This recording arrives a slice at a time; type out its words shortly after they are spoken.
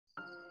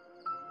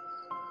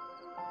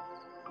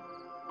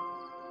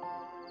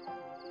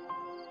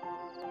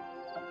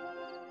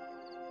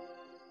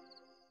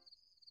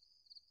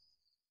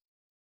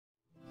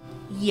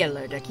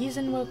Yellow duckies,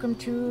 and welcome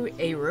to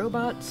A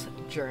Robot's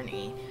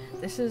Journey.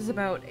 This is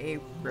about a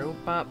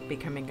robot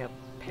becoming a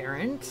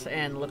parent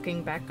and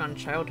looking back on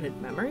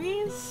childhood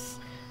memories.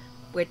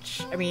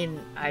 Which, I mean,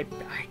 I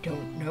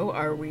don't know.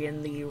 Are we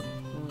in the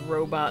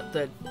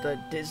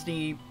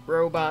Disney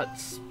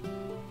robots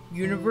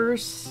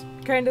universe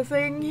kind of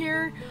thing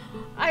here?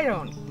 I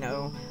don't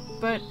know,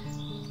 but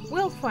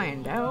we'll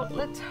find out.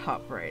 Let's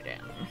hop right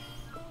in.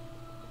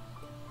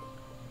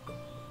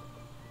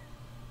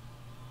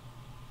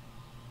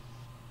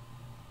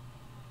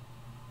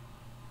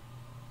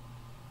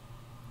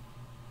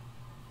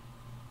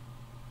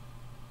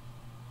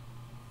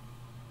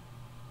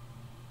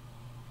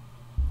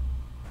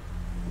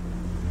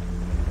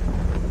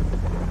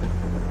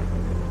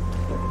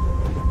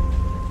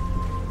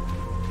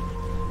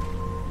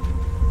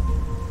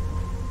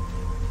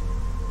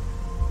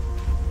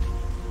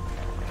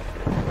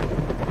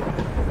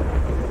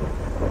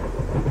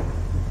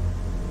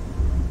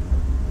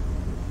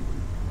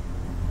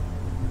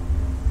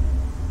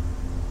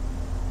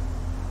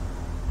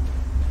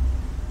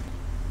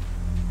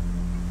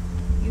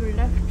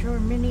 Your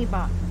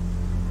mini-bot.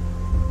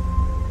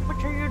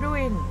 What are you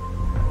doing?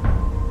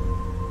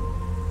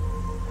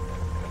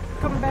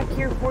 Come back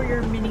here for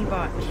your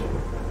mini-bot.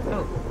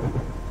 Oh.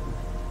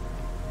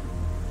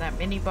 That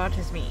mini-bot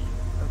is me.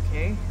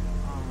 Okay.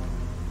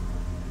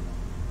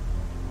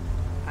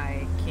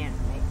 I can't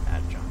make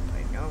that jump.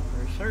 I know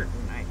for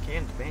certain I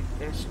can't make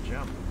this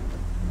jump.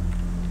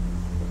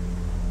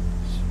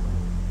 So,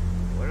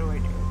 what do I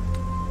do?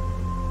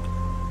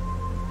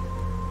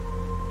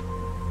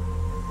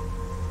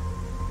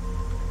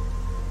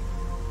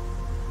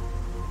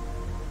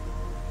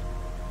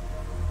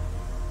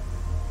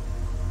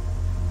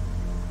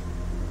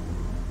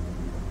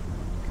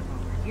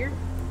 Here.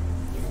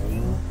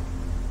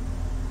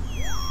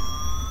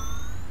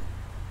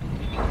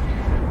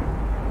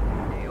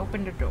 They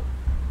opened the door.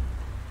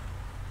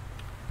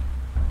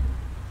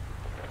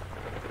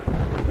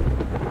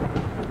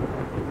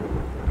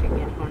 To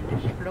get on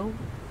this floor,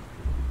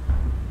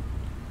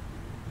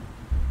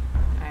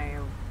 I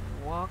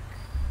walk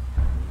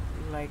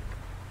like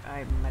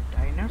I'm a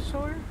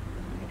dinosaur.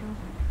 I don't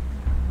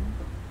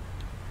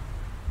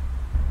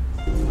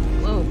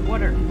know. Whoa,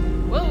 water!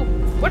 Whoa,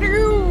 what are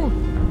you?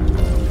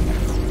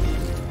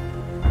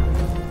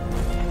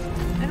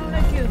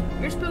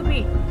 You're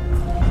spoopy.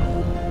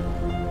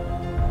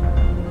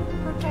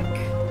 Protect.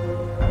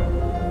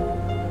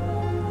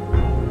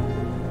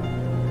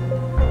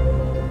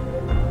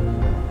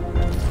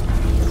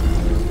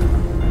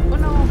 Oh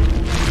no.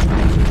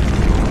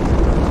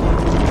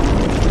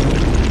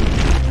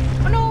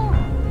 Oh no.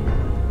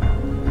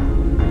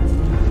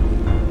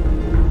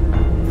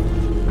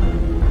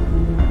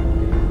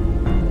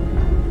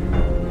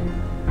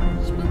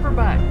 Spooper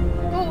bot,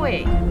 go away.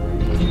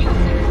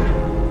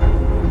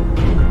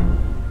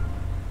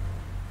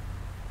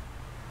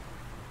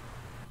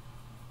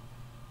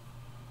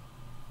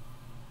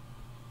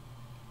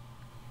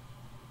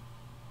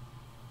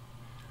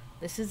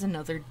 This is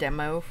another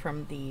demo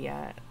from the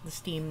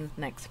Steam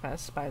Next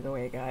Fest, by the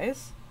way,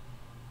 guys.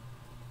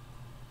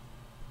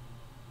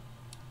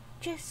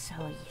 Just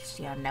so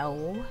you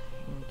know,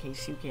 in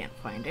case you can't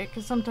find it,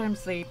 because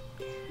sometimes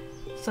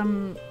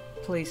some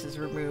places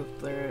remove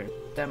their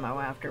demo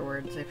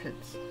afterwards if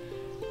it's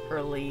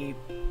early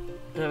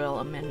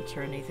development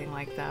or anything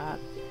like that.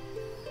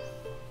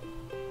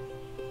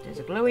 There's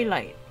a glowy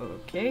light.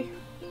 Okay.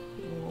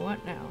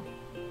 What now?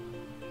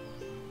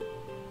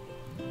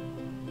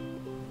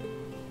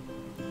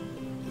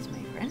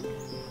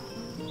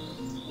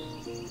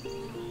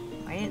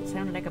 Why it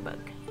sound like a bug?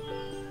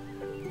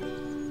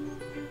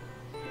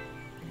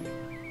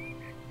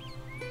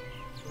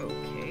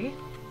 Okay.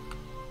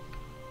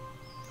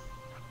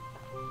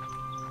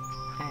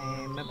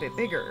 I'm a bit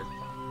bigger.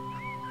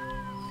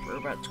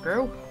 Robots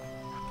grow.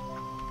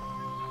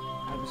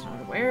 I was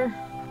not aware.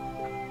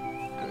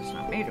 I was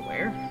not made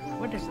aware.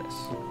 What is this?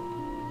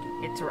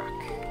 It's a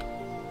rock.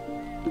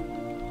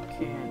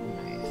 Can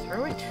I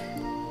throw it?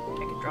 I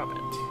can drop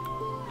it.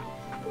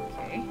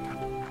 Okay.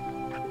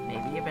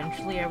 Maybe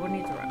eventually I will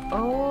need the rock.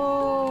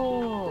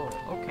 Oh,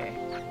 okay.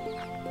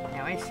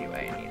 Now I see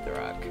why I need the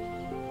rock.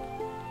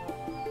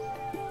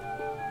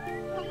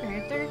 Okay,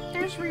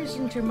 there's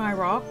reason to my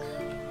rock.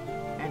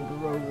 And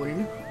roll.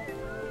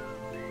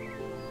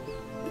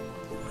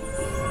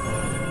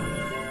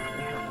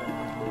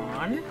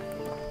 One.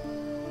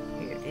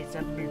 Here is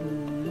a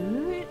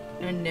blue.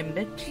 And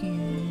number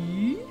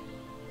 2.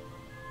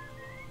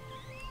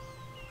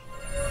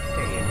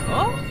 There you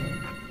go.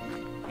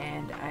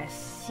 And I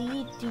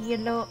see the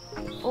yellow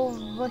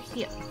over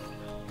here.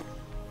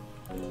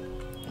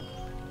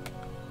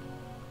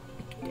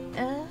 Pick it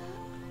up,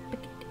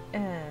 pick it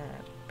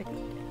up, pick it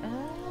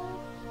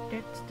up.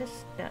 That's the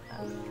stuff.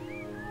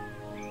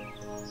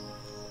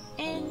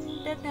 And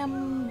the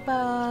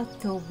number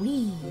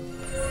 3.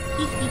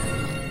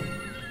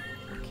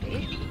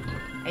 Okay.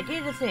 I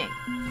did a thing.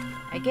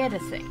 I get a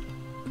thing.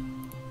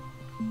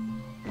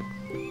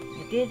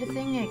 I did a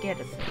thing, I get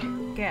a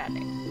thing. Got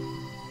it.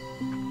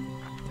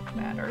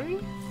 Battery?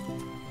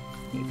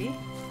 Maybe?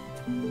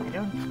 I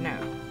don't know.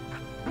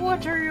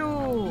 What are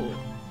you?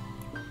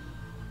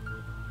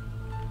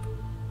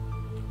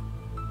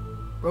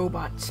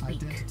 Robot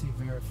speak. Identity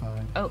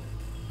verified. Oh.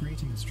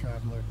 Greetings,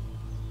 traveler.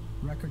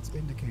 Records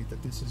indicate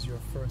that this is your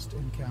first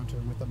encounter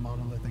with a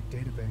monolithic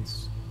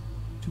database.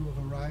 To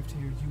have arrived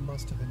here, you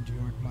must have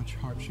endured much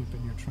hardship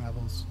in your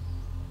travels.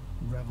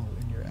 Revel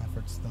in your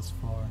efforts thus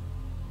far,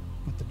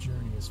 but the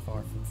journey is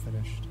far from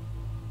finished.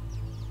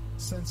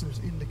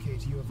 Sensors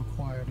indicate you have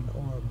acquired an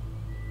orb,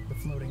 the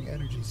floating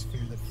energy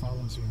sphere that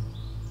follows you.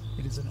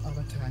 It is an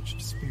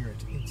unattached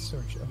spirit in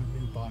search of a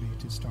new body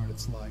to start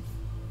its life.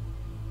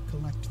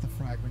 Collect the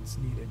fragments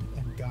needed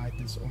and guide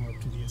this orb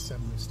to the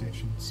assembly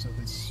station so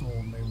this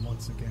soul may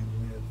once again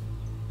live.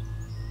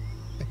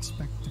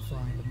 Expect to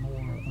find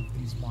more of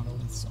these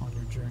monoliths on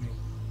your journey.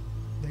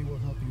 They will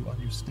help you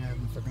understand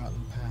the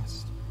forgotten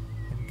past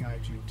and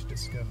guide you to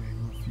discover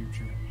your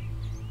future.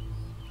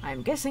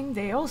 I'm guessing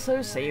they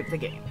also save the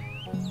game.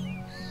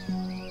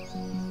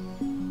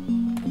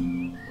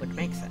 Would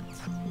make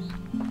sense.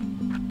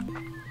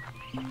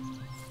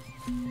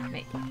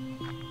 Maybe.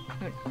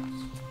 Who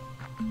knows?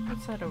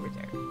 What's that over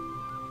there?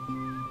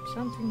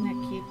 Something that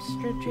keeps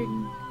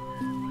stretching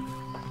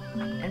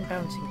and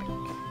bouncing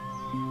back.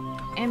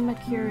 I'm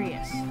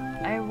curious.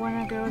 I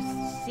wanna go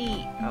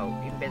see. Oh,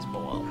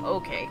 invisible wall.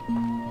 Okay.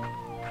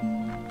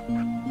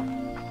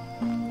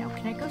 Now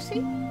can I go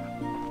see?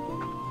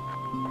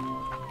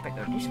 If I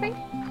go this way?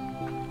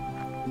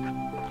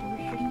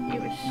 It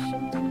was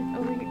something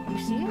over here. You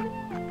see it?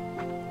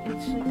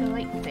 It's like a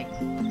light thing.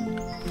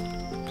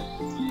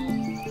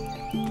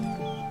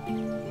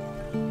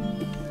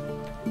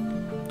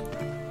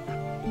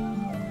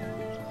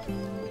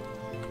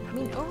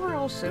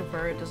 So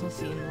far, it doesn't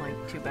seem like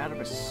too bad of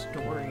a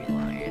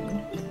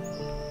storyline.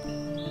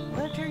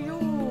 What are you?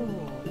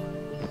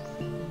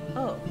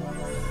 Oh,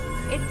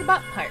 it's the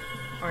bot part,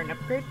 or an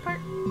upgrade part,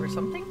 or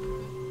something.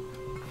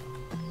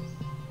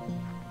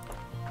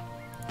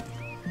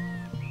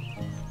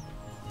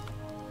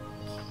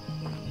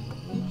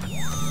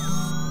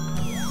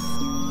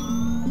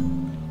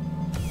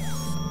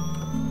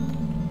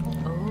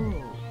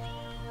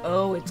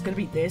 Oh, it's gonna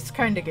be this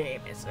kind of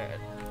game, is it?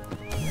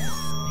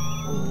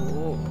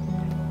 Oh.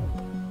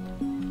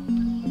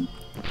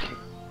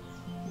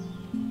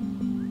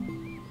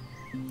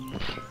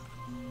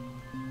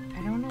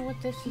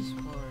 This is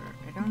for.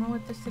 I don't know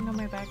what this thing on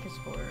my back is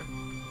for.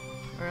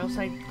 Or else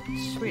I'd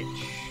switch,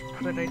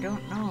 but I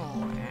don't know,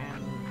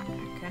 and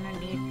I kinda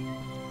need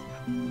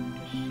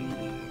to see.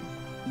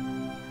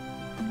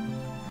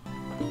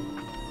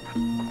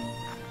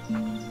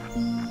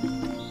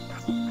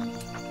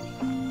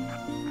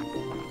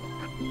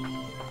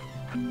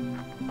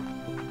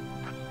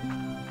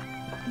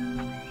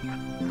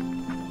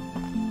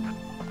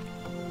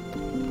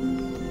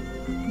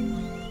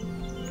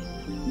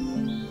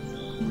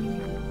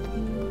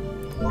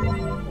 What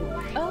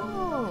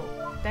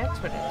it's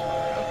for,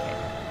 okay.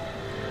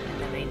 And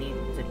then I need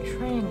the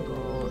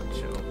triangle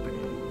to open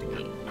the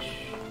gate.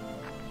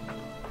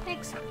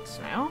 Makes sense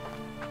now.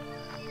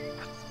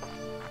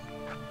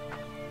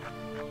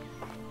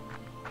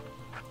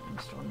 I'm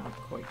still not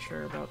quite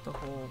sure about the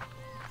whole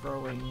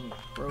growing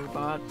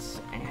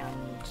robots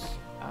and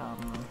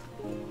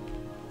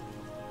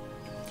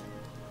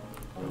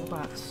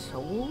robot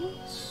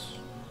souls?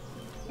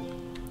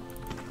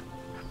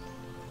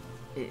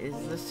 Is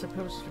this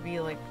supposed to be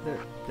like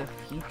the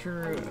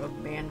future of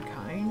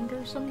mankind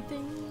or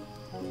something?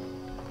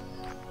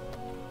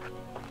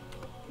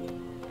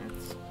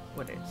 That's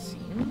what it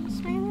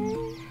seems,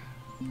 maybe?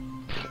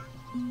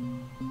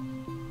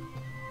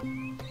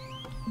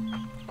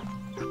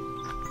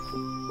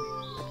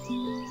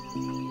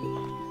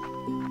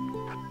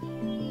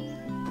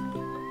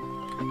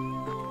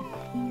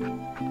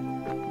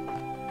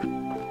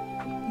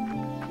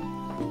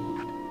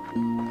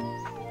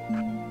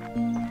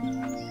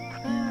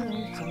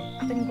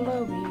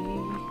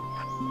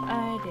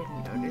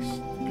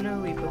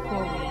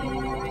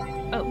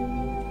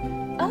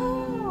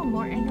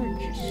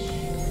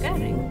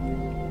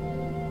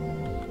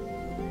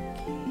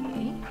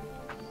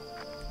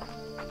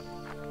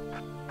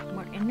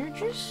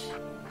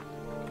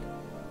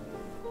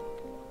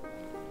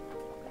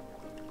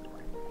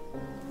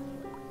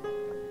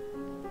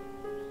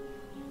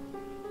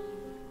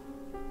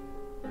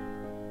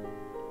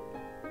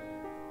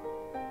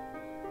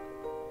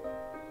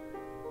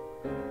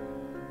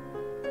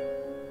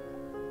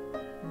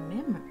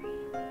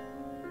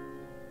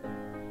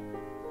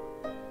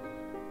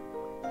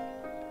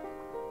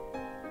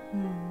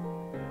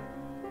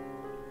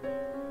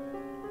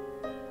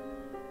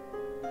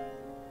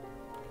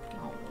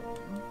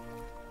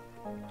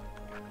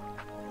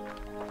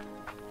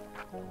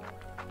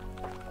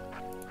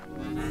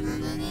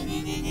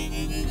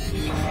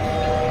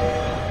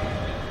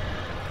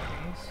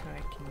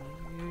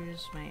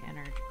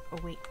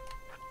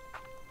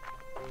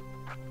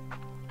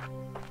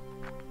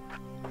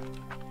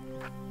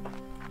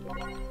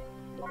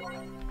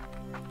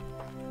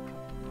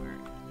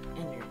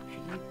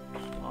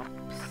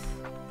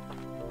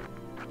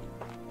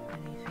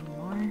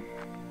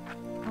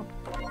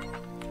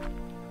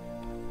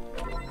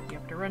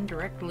 run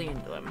directly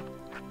into them.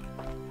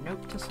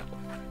 Note to self.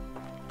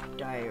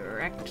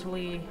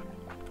 Directly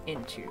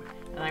into.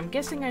 And I'm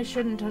guessing I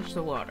shouldn't touch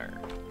the water.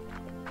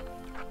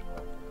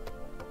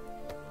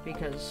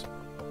 Because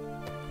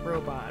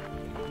robot,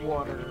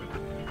 water,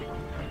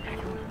 I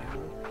don't know.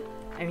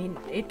 I mean,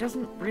 it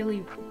doesn't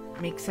really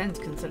make sense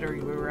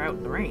considering we were out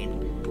in the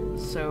rain.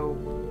 So...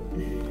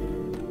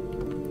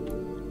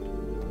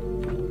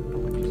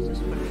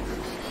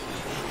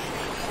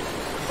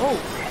 Oh,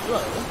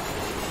 hello.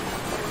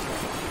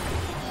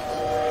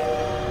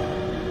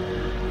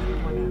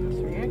 1 out of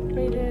 3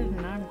 activated,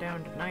 and I'm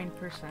down to 9%.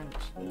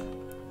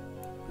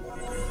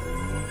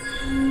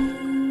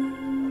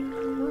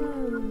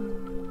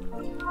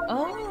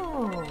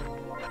 Oh!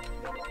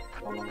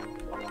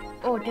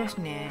 Oh, that's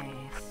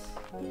nice.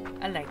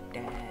 I like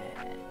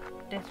that.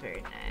 That's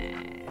very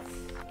nice.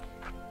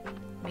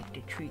 Make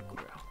the tree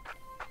grow.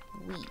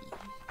 Wee.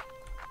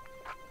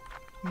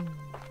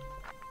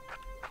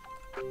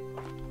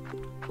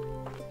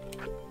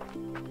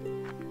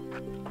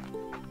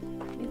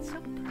 It's so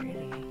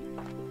pretty.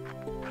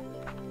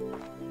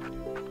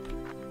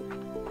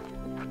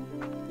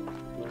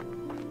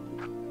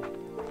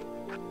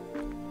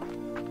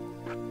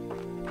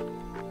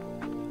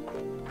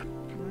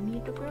 Do I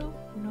need to grow?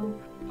 No.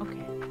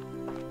 Okay.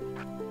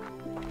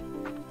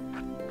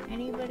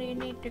 Anybody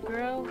need to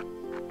grow?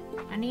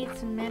 I need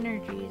some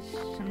energies,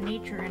 some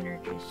nature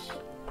energies.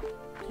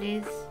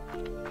 Please.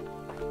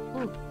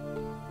 Ooh.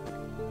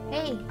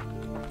 Hey,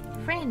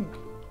 friend.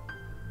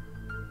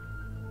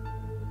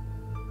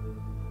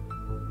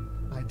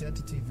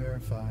 Identity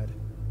verified.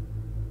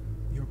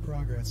 Your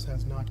progress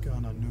has not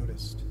gone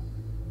unnoticed.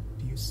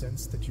 Do you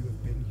sense that you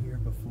have been here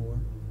before?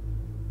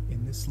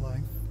 In this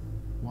life,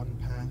 one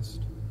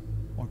past,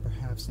 or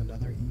perhaps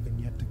another even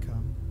yet to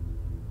come?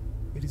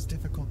 It is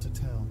difficult to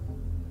tell.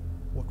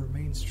 What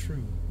remains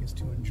true is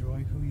to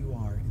enjoy who you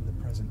are in the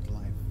present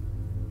life.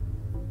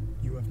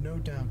 You have no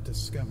doubt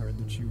discovered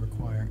that you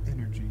require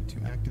energy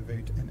to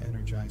activate and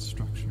energize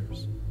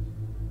structures.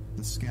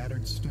 The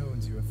scattered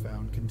stones you have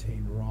found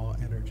contain raw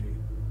energy,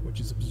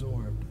 which is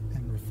absorbed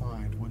and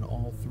refined when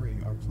all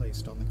three are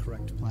placed on the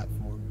correct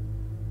platform.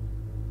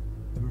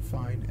 The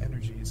refined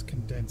energy is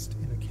condensed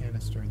in a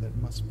canister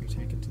that must be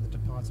taken to the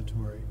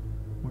depository,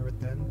 where it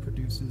then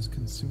produces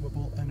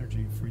consumable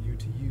energy for you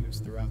to use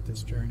throughout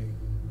this journey.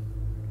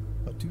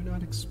 But do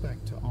not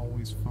expect to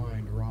always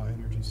find raw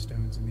energy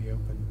stones in the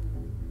open.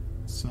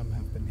 Some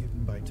have been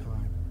hidden by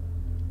time,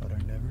 but are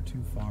never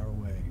too far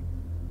away.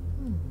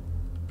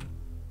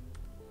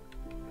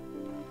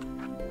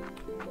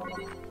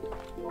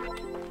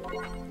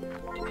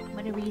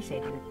 Whatever you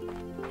say, dude.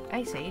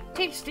 I say,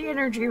 taste the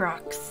energy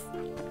rocks.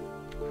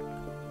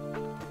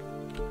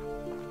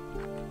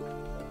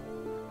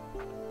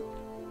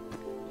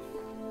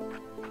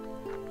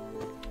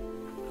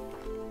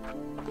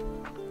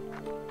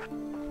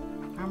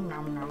 Nom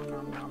nom nom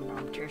nom nom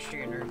nom. Taste the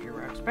energy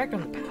rocks. Back on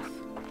the path.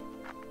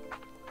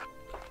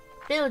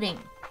 Building.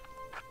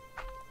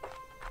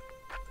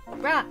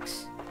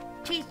 Rocks.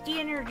 Taste the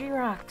energy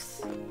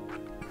rocks.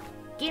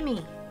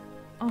 Gimme.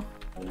 Oh.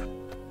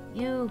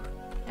 You.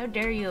 How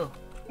dare you?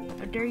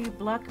 How dare you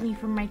block me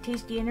from my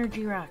tasty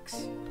energy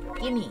rocks?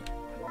 Gimme.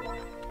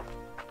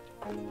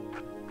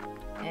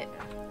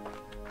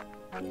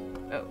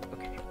 Oh,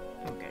 okay.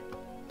 I'm good.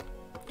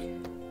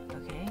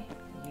 Okay.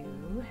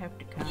 You have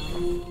to come.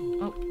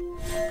 Oh.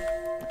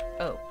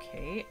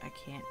 Okay. I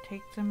can't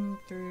take them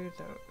through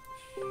those.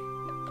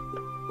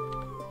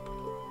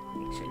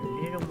 Makes it a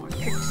little more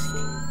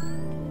tricksy.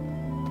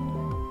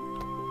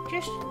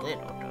 Just a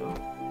little, though.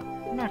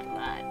 Not a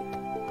lot.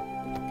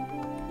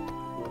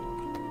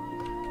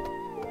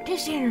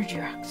 Taste the energy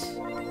rocks.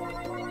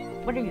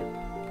 What are you?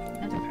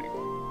 Nothing hurt.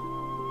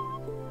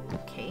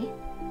 Okay.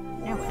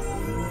 Now what?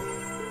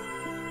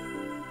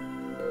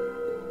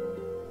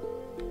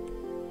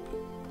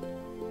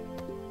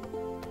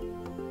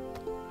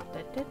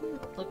 That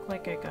didn't look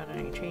like I got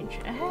any change.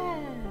 Ah,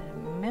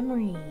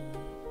 memory.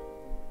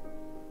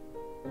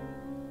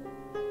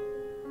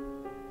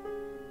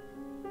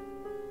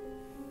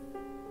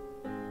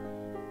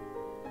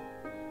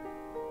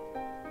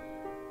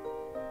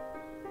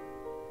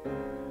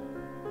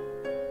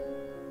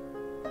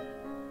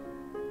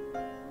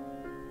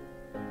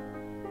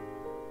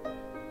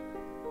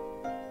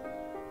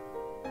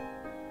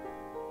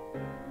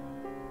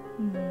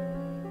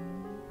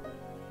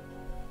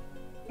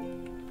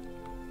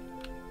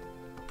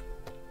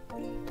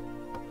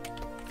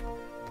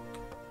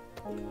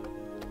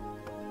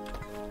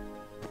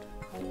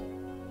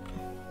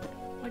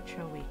 What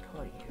shall we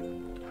call you?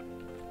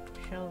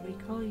 Shall we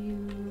call you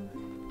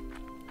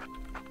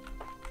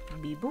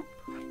Beboop?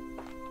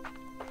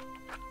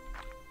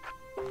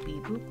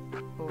 Beboop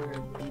or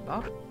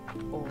Bebop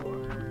or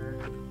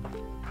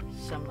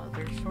some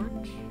other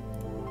sort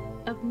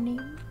of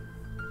name?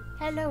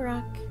 Hello,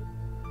 Rock.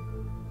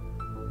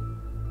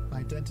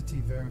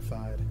 Identity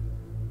verified.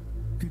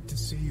 Good to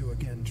see you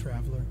again,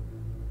 traveler.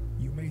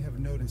 You may have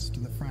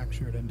noticed the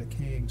fractured and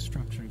decaying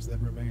structures that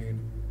remain.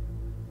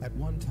 At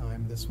one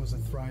time, this was a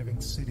thriving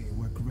city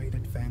where great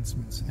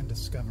advancements and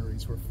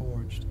discoveries were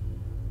forged.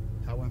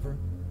 However,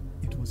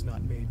 it was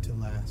not made to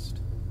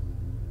last.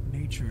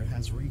 Nature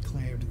has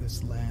reclaimed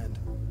this land,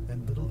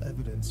 and little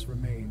evidence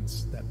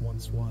remains that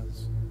once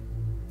was.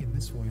 In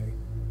this way,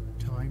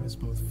 time is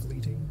both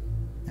fleeting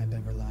and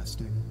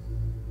everlasting.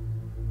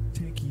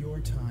 Take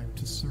your time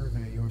to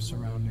survey your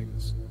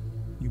surroundings.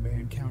 You may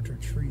encounter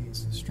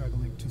trees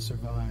struggling to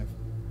survive.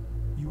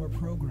 You are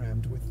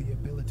programmed with the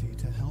ability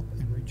to help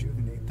and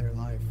rejuvenate their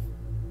life.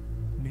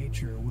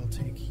 Nature will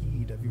take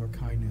heed of your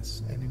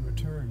kindness, and in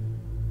return,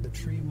 the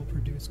tree will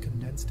produce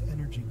condensed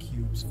energy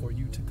cubes for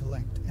you to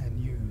collect and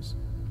use.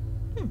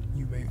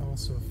 You may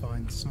also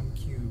find some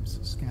cubes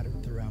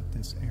scattered throughout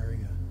this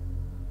area.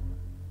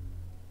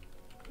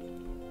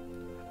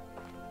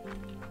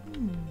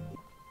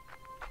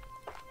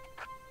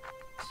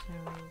 So,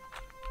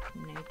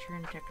 nature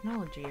and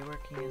technology are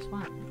working as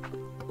one.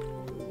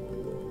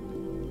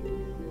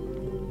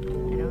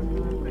 I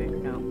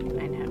don't know if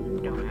I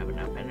don't have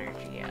enough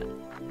energy yet.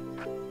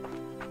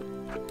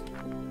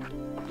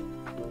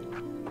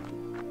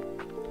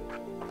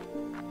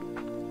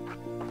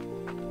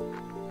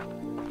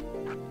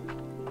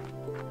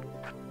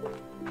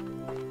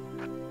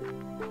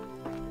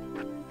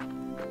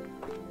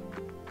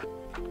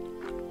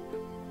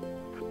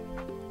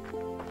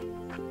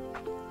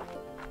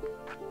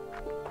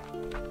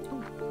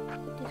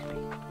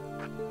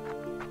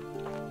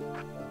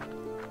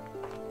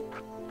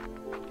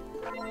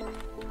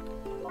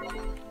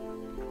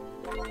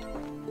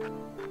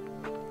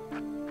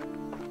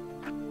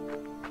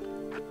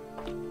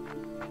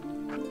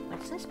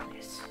 This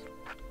place.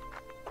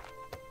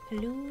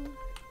 Hello?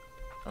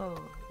 Oh,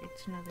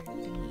 it's another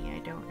thingy. I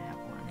don't have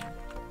one.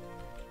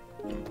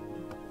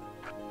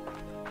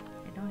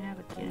 I don't have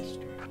a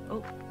canister.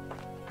 Oh.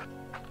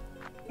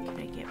 Can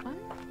I get one?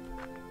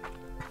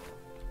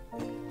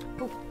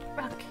 Oh,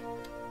 rock.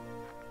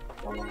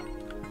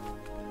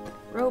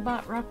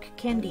 Robot rock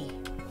candy.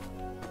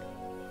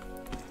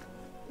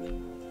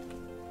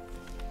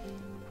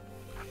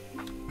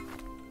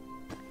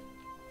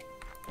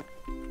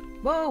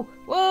 Whoa!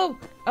 Whoa!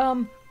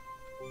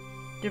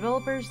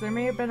 Developers, there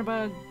may have been a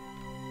bug.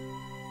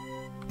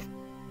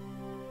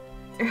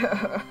 Gosh.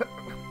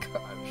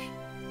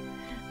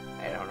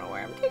 I don't know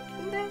where I'm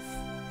taking this.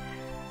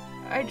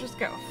 I just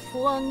got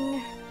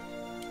flung.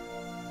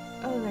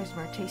 Oh, there's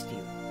more tasty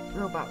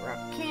robot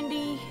rock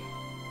candy.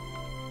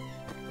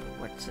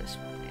 What's this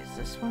one? Is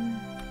this one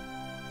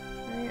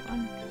the right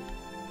one?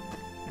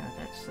 No,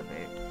 that's the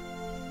boot.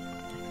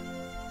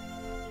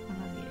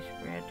 One of these,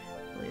 red,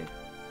 blue.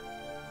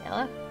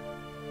 Yellow?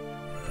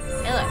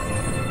 Yellow!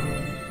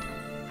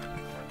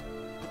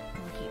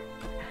 Over here.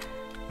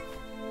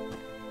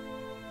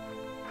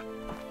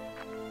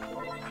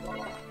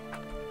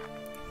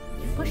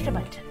 You pushed a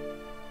button.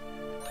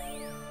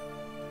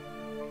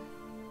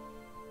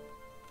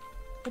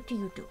 What do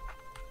you do?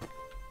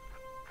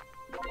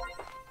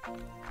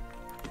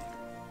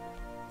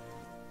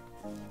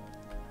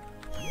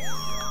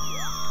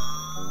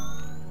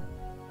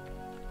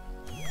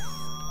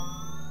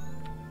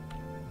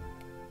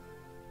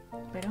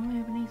 I don't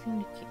have anything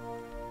to keep.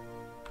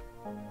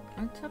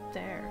 What's up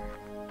there?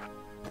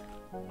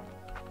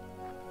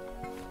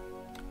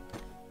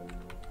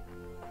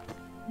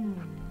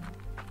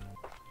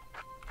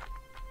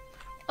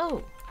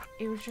 Oh,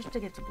 it was just to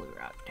get the blue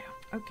route down.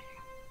 Okay,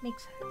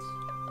 makes sense.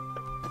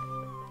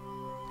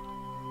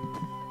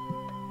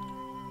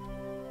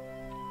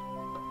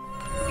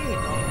 Here you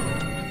go.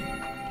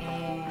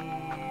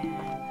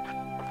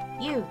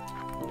 And you.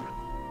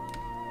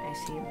 I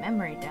see a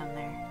memory down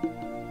there.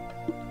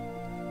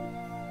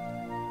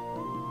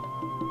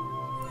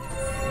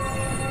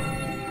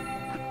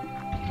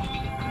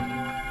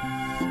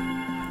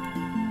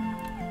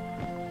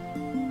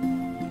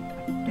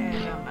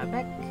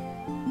 Back.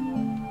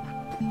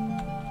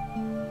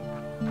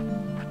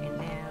 And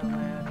now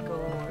go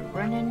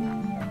running.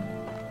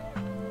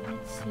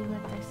 Let's see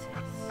what this is.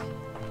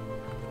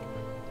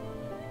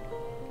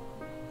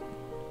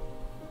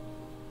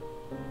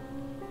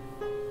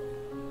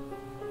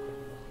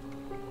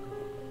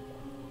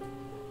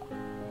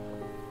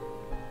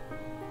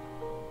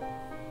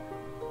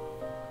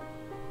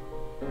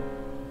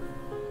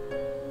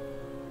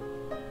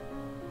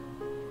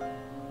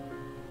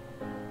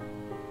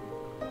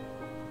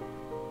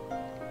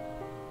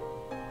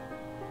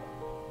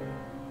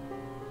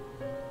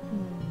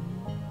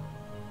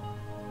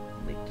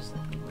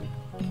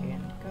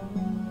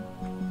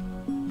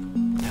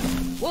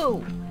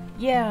 Whoa!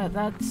 Yeah,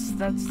 that's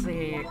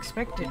the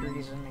expected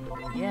reasoning.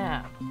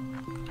 Yeah.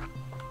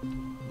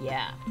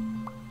 Yeah.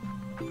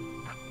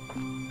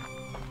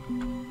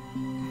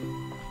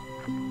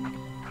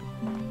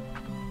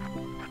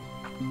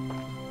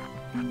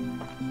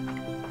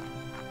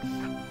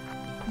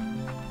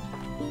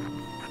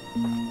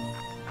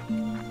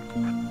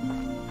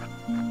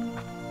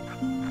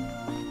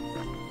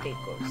 It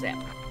goes up.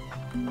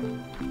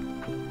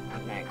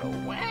 And I go,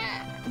 wah!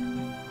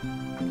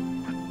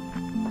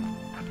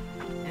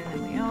 And then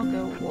we all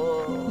go,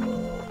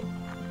 whoa.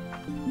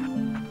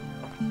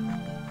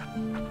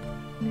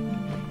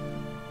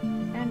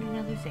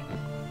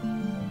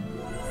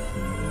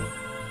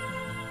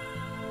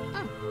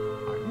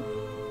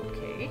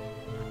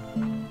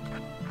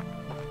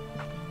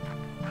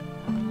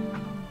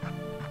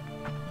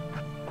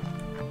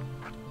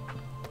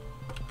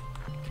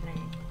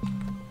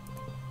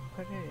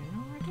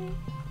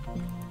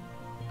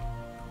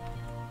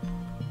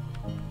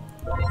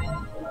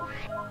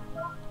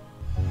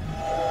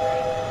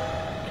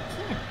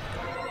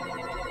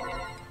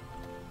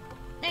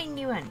 find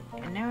you one.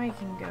 And now I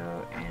can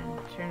go and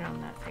turn on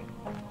that thing.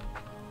 Well,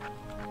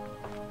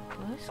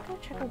 let's go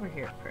check over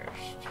here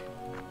first.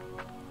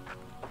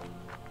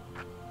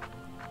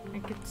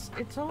 Like,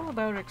 it's all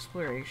about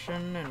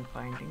exploration and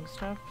finding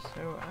stuff,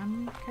 so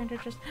I'm kind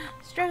of just...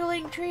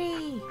 Struggling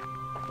tree!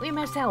 We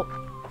must help!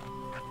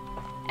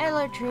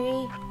 Hello,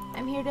 tree!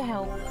 I'm here to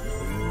help.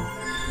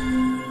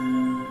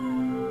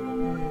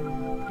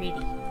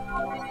 Pretty.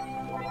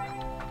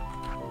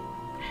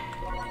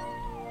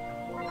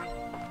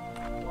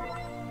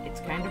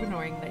 It's kind of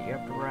annoying that you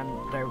have to run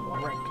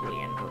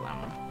directly into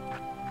them.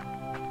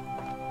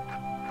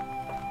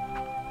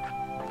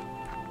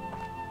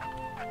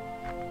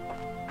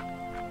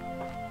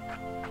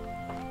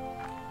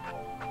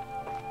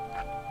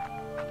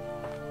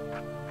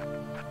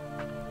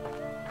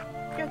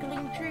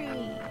 Juggling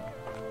tree.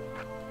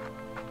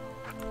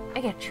 I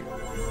got you.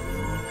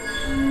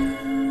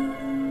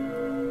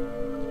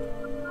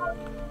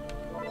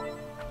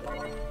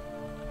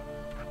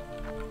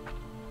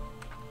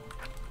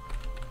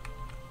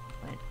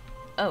 What?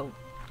 Oh,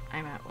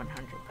 I'm at 100%.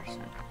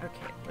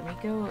 Okay, let me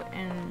go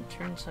and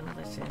turn some of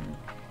this in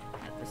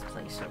at this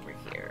place over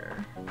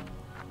here.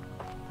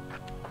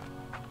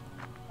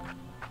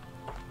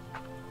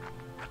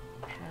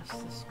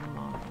 Past this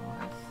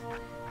monolith.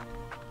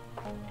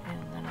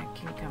 And then I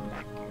can come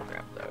back and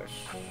grab those.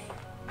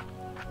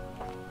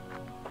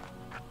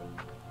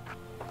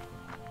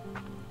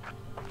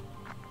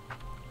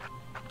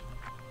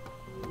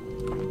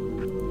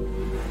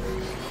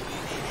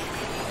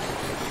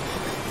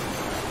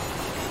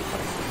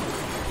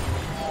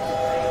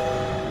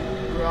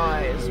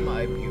 Rise,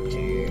 my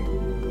beauty.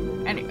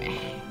 Anyway.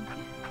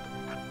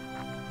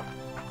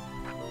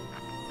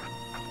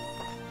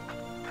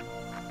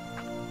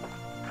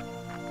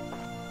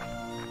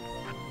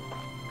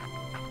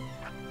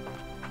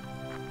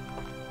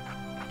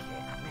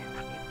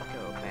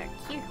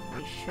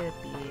 Should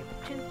be able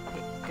to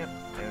pick up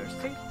those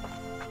three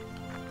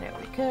that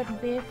we couldn't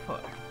before.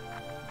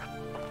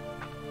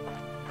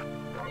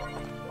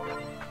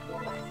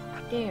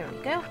 There we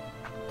go.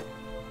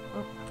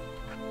 Oh.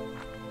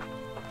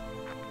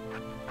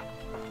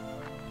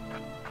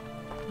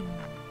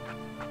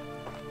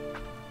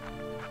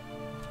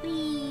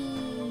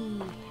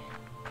 Whee!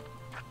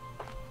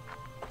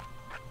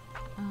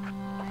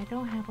 I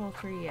don't have all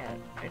three yet.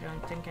 I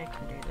don't think I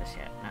can do this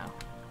yet, no.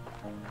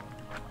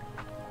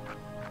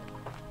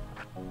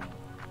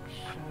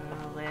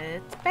 So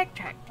let's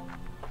backtrack.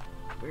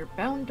 We're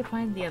bound to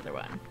find the other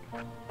one.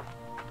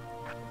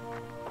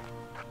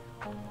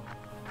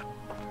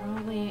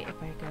 Probably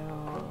if I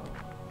go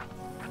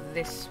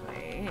this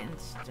way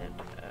instead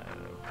of...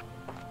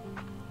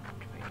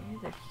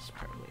 This is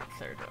probably the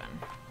third one.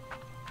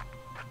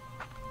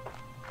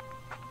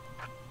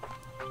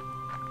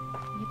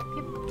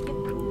 Yep.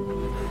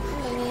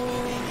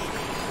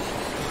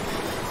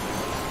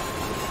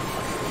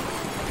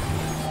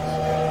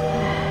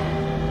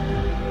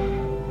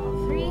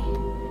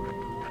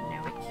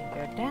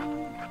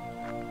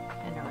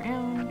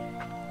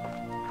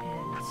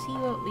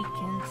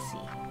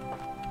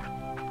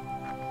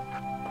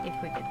 If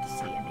we get to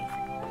see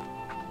anything.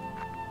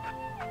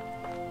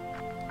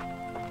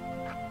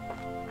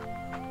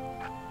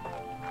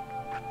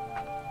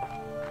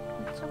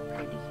 It's so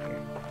pretty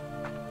here.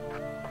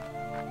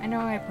 I know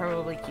I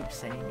probably keep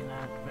saying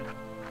that, but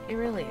it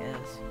really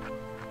is.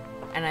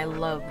 And I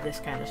love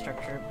this kind of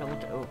structure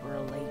built over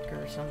a lake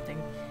or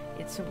something.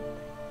 It's so...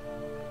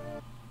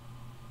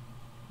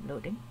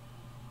 Loading?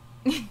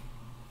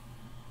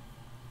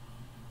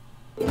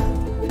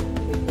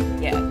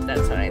 Yeah,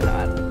 that's what I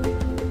thought.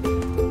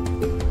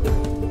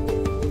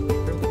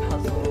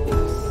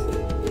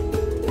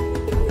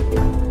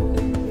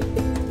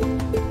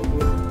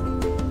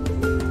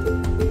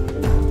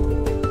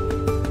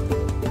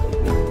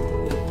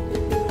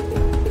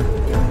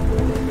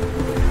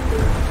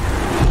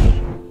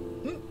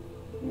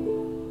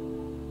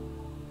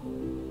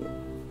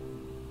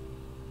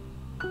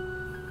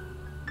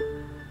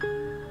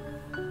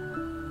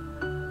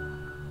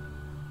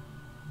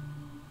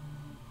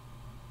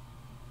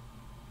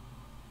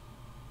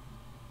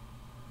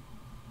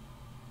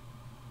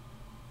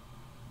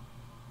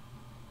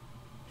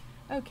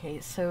 Okay,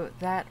 so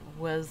that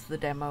was the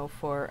demo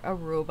for A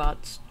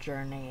Robot's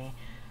Journey.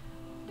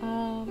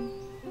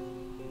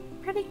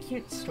 Pretty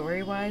cute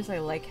story-wise. I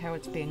like how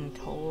it's being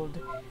told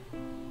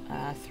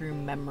through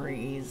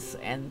memories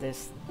and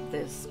this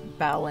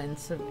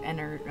balance of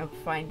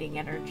finding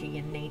energy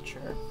in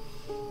nature.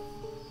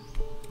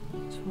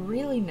 It's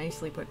really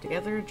nicely put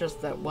together.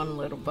 Just that one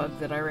little bug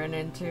that I ran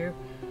into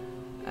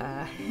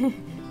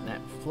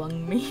that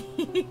flung me.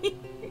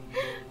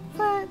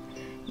 But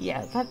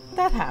yeah,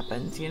 that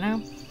happens, you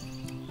know?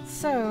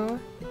 So,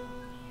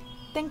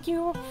 thank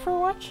you for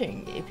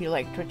watching. If you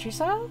liked what you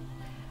saw,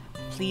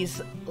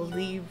 please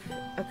leave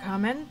a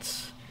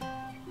comment,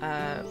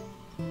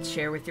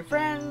 share with your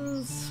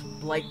friends,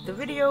 like the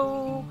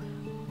video,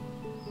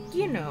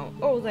 you know,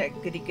 all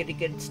that goody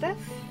good stuff.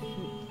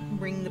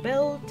 Ring the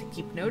bell to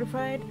keep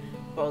notified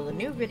of all the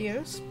new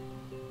videos.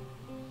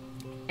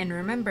 And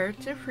remember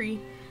to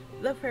free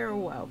the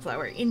feral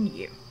wildflower in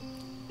you.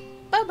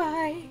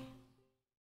 Bye-bye!